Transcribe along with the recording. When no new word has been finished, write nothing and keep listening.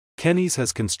Kennies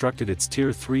has constructed its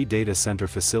Tier 3 data center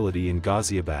facility in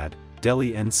Ghaziabad,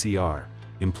 Delhi NCR,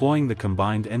 employing the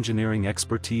combined engineering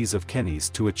expertise of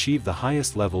Kennies to achieve the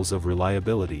highest levels of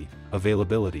reliability,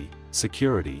 availability,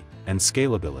 security, and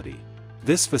scalability.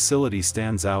 This facility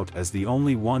stands out as the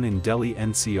only one in Delhi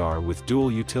NCR with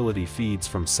dual utility feeds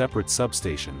from separate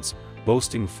substations,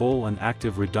 boasting full and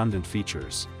active redundant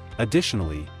features.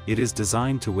 Additionally, it is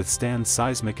designed to withstand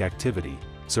seismic activity,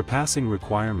 surpassing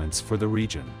requirements for the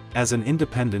region. As an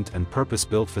independent and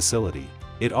purpose-built facility,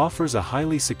 it offers a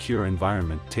highly secure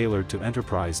environment tailored to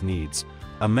enterprise needs.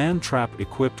 A man-trap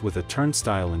equipped with a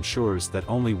turnstile ensures that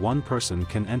only one person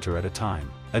can enter at a time.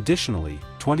 Additionally,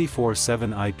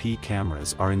 24/7 IP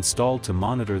cameras are installed to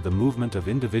monitor the movement of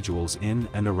individuals in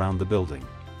and around the building.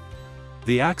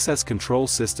 The access control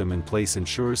system in place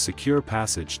ensures secure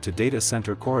passage to data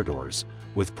center corridors,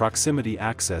 with proximity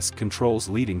access controls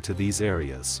leading to these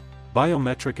areas.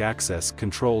 Biometric access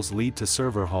controls lead to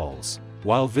server halls,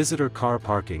 while visitor car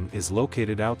parking is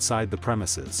located outside the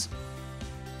premises.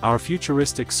 Our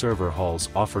futuristic server halls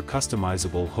offer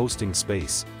customizable hosting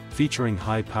space, featuring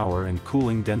high power and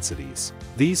cooling densities.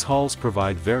 These halls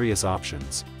provide various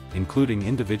options, including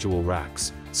individual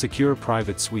racks, secure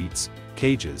private suites,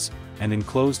 cages, and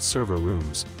enclosed server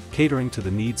rooms, catering to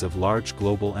the needs of large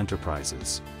global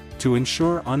enterprises. To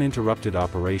ensure uninterrupted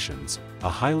operations, a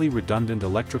highly redundant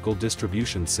electrical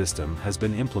distribution system has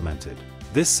been implemented.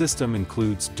 This system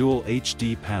includes dual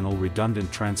HD panel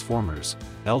redundant transformers,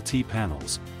 LT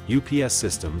panels, UPS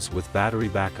systems with battery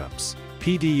backups,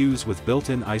 PDUs with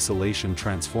built-in isolation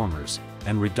transformers,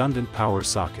 and redundant power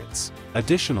sockets.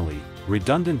 Additionally,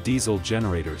 redundant diesel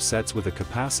generator sets with a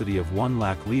capacity of 1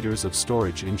 lakh liters of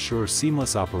storage ensure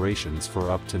seamless operations for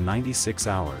up to 96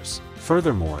 hours.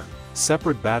 Furthermore,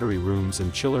 separate battery rooms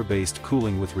and chiller-based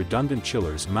cooling with redundant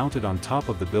chillers mounted on top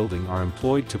of the building are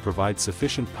employed to provide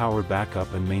sufficient power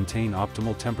backup and maintain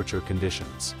optimal temperature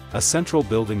conditions. A central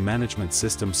building management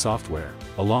system software,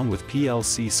 along with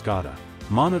PLC SCADA,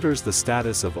 monitors the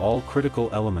status of all critical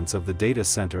elements of the data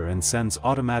center and sends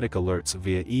automatic alerts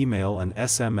via email and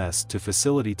SMS to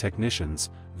facility technicians,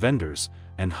 vendors,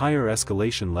 and higher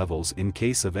escalation levels in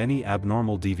case of any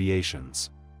abnormal deviations.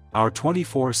 Our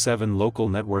 24/7 local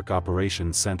network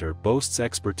operations center boasts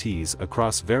expertise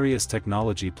across various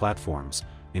technology platforms,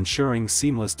 ensuring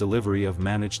seamless delivery of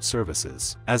managed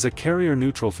services. As a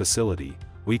carrier-neutral facility,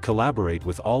 we collaborate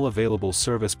with all available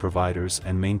service providers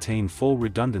and maintain full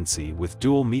redundancy with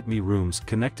dual meet-me rooms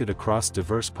connected across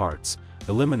diverse parts,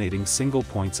 eliminating single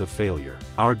points of failure.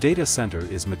 Our data center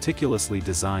is meticulously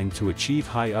designed to achieve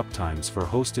high uptimes for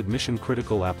hosted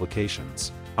mission-critical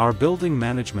applications. Our building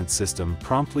management system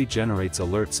promptly generates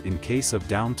alerts in case of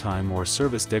downtime or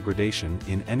service degradation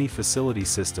in any facility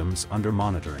systems under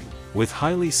monitoring. With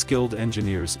highly skilled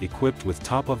engineers equipped with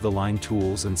top-of-the-line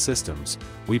tools and systems,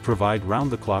 we provide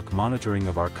round-the-clock monitoring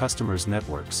of our customers'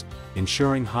 networks,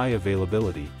 ensuring high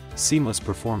availability, seamless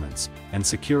performance, and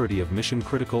security of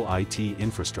mission-critical IT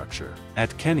infrastructure.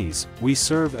 At Kennies, we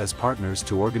serve as partners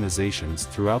to organizations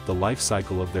throughout the life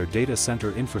cycle of their data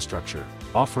center infrastructure,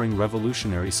 offering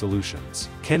revolutionary solutions.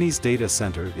 Kennies Data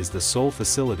Center is the sole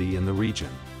facility in the region,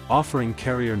 offering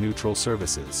carrier-neutral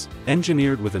services.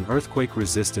 Engineered with an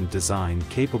earthquake-resistant design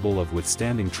capable of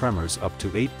withstanding tremors up to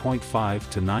 8.5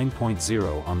 to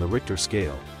 9.0 on the Richter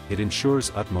scale, it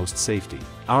ensures utmost safety.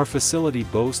 Our facility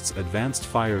boasts advanced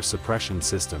fire suppression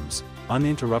systems,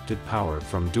 uninterrupted power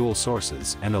from dual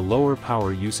sources, and a lower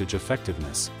power usage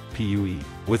effectiveness (PUE).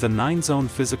 With a 9-zone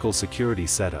physical security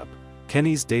setup,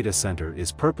 Kennies Data Center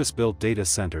is purpose-built data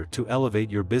center to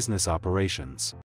elevate your business operations.